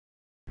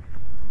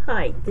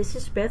Hi, this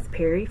is Beth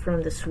Perry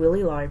from the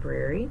Swilly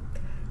Library.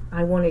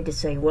 I wanted to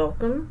say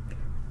welcome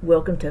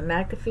to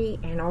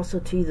McAfee and also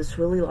to the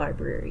Swilly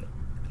Library.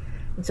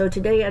 And so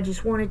today I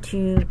just wanted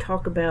to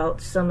talk about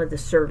some of the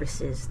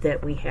services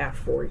that we have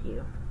for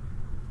you.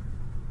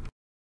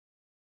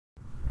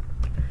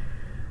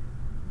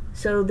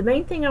 So the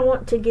main thing I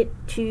want to get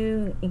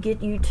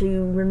you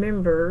to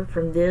remember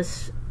from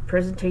this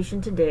presentation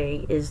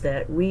today is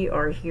that we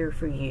are here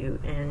for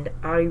you, and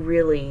I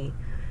really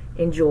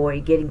enjoy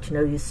getting to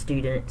know the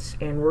students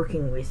and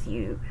working with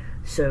you.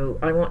 So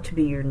I want to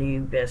be your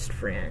new best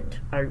friend.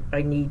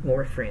 I need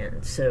more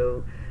friends.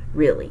 So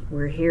really,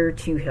 we're here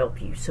to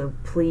help you. So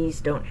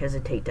please don't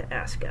hesitate to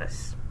ask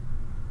us.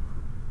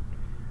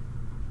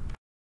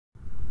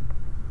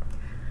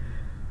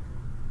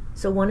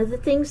 So one of the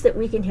things that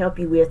we can help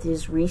you with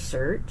is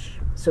research.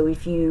 So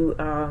if you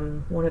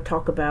want to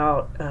talk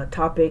about a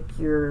topic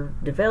you're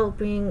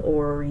developing,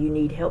 or you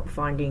need help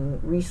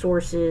finding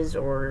resources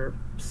or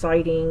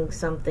citing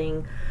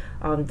something,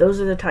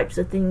 those are the types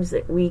of things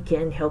that we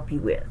can help you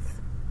with.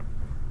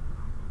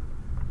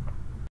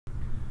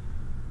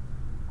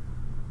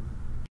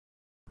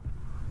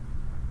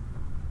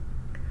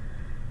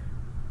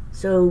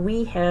 So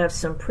we have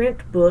some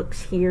print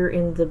books here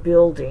in the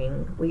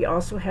building. We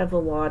also have a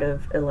lot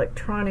of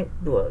electronic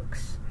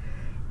books,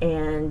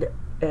 and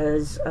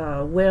as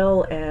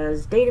well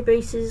as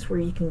databases where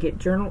you can get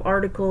journal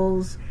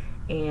articles,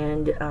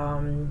 and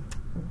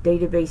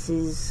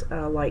databases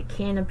like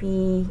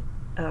Canopy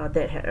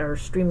that are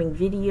streaming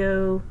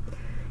video.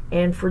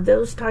 And for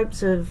those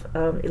types of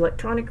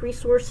electronic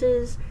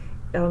resources,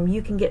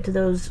 you can get to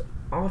those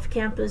off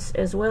campus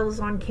as well as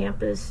on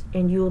campus,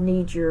 and you'll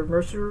need your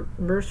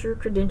Mercer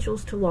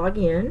credentials to log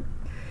in.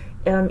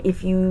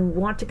 If you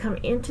want to come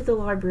into the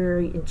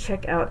library and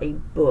check out a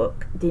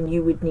book, then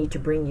you would need to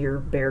bring your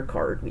Bear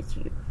card with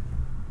you.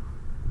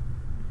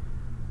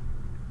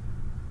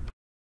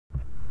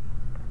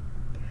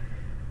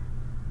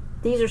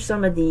 These are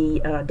some of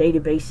the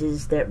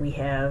databases that we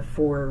have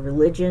for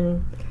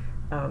religion.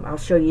 I'll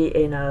show you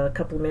in a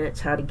couple of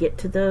minutes how to get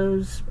to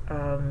those.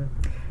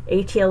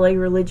 ATLA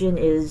Religion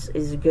is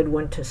a good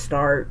one to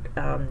start.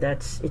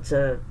 It's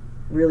a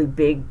really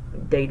big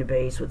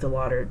database with a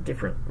lot of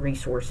different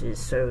resources,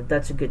 so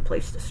that's a good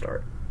place to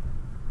start.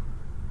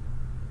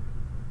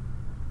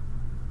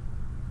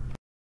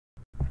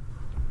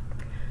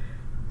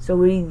 So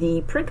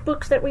the print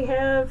books that we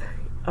have,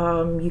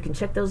 you can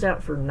check those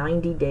out for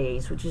 90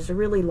 days, which is a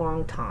really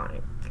long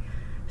time.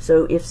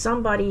 So if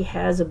somebody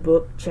has a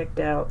book checked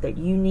out that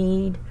you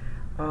need,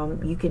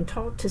 you can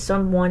talk to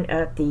someone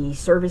at the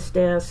service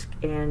desk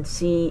and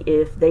see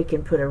if they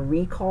can put a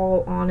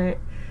recall on it,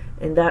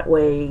 and that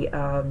way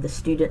the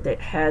student that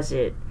has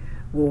it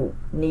will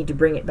need to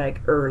bring it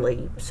back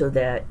early so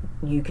that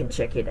you can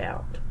check it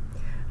out.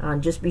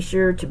 Just be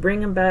sure to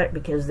bring them back,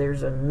 because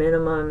there's a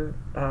minimum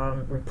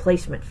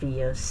replacement fee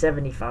of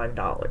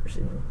 $75,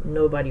 and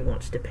nobody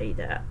wants to pay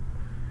that.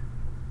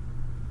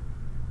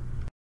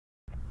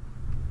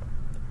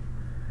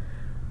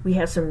 We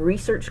have some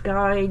research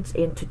guides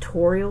and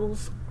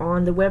tutorials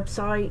on the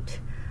website.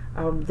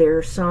 There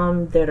are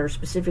some that are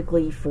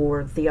specifically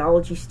for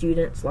theology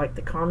students, like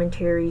the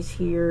commentaries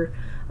here.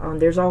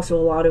 There's also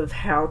a lot of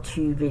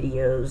how-to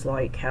videos,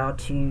 like how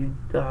to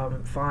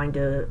find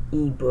an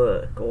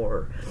ebook,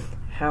 or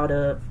how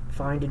to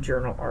find a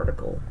journal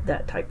article,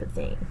 that type of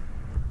thing.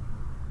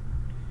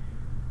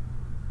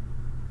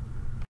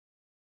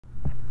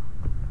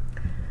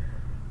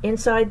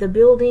 Inside the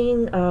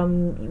building,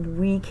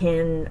 we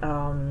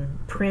can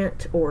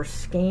print or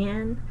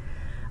scan.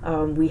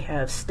 We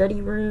have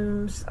study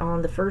rooms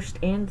on the first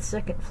and the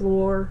second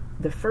floor.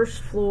 The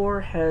first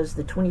floor has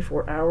the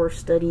 24-hour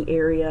study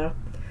area,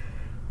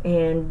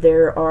 and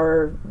there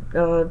are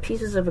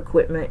pieces of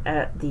equipment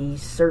at the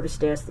service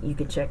desk that you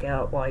can check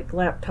out, like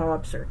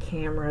laptops or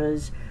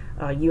cameras,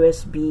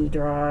 USB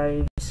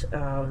drives,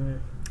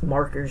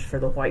 markers for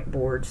the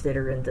whiteboards that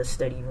are in the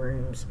study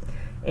rooms.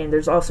 And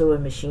there's also a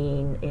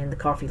machine in the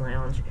coffee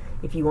lounge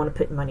if you want to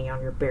put money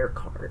on your Bear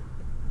card.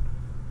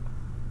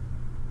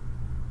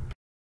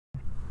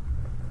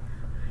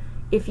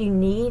 If you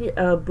need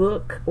a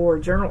book or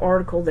journal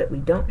article that we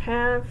don't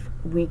have,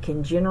 we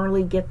can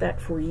generally get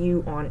that for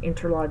you on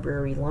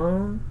interlibrary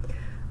loan.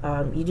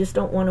 You just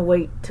don't want to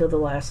wait till the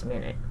last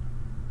minute.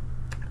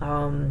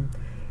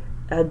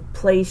 A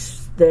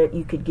place that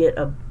you could get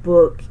a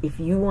book if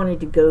you wanted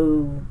to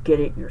go get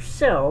it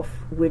yourself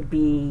would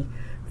be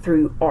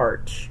through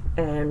Arch,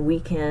 and we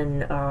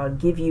can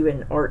give you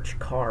an Arch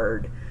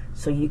card,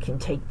 so you can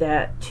take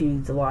that to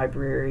the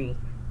library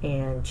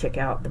and check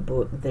out the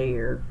book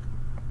there.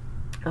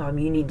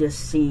 You need to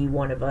see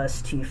one of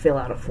us to fill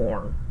out a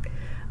form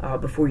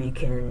before you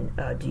can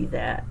do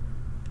that.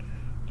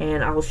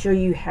 And I will show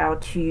you how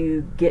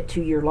to get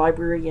to your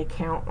library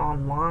account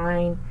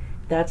online.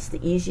 That's the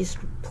easiest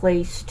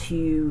place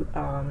to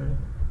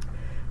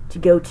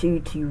go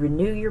to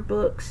renew your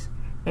books,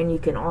 and you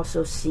can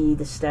also see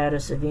the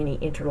status of any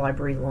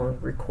interlibrary loan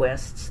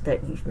requests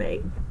that you've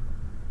made.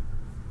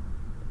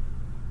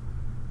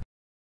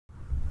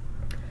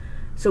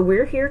 So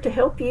we're here to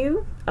help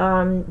you.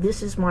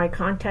 This is my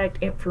contact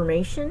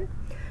information.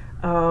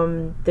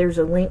 There's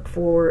a link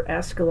for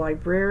Ask a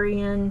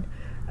Librarian.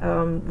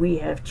 We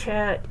have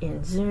chat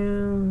and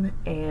Zoom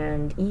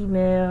and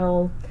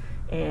email,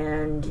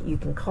 and you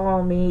can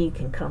call me, you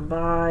can come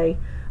by.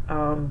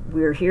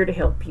 We're here to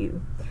help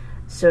you.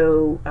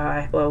 So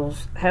I will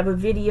have a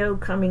video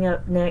coming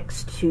up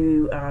next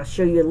to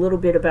show you a little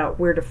bit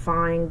about where to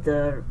find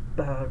the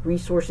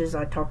resources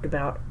I talked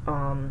about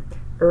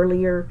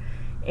earlier,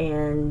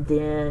 and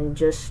then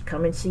just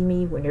come and see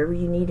me whenever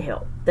you need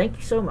help. Thank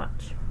you so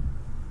much.